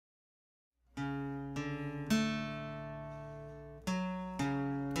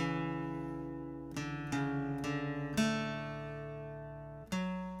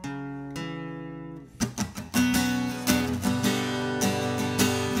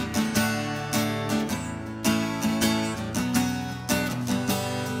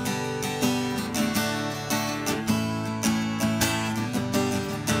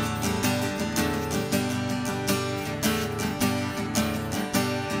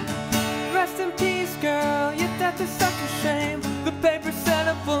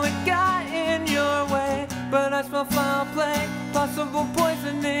possible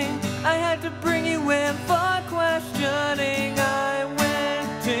poisoning. I had to bring you in for questioning. I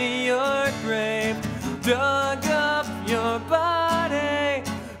went to your grave, dug up your body,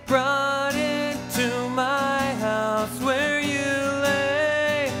 brought it to my house where you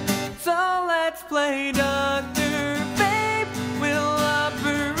lay. So let's play doctor, babe. We'll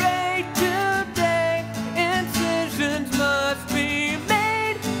operate today. Incisions must be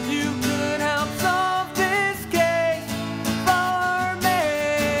made. You could help solve this case for me.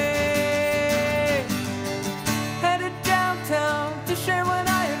 Headed downtown to share what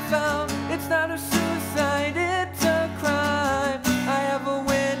I have found. It's not a suicide, it's a crime. I have a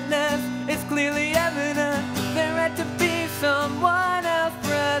witness, it's clearly evident. There had to be someone else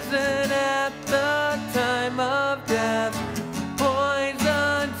present at the time of death.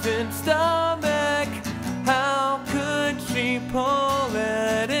 Poisons in stomach. How could she pull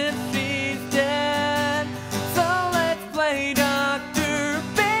it if she's dead? So let's play doctor,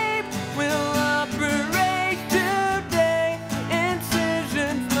 babe. We'll operate today.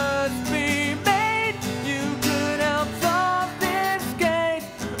 Incisions must be made. You could help solve this case.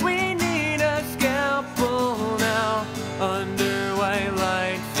 We need a scalpel now. Under white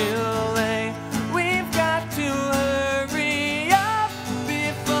lights you lay. We've got to hurry up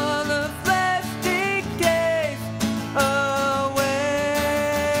before the flesh decays. Away,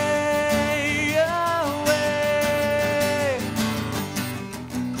 away.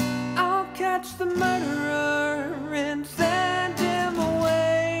 I'll catch the murderer and send him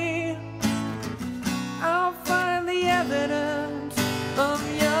away. I'll find the evidence of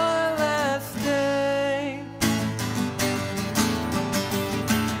your last day.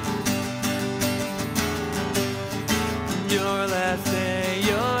 Your last day,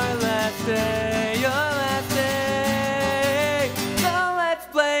 your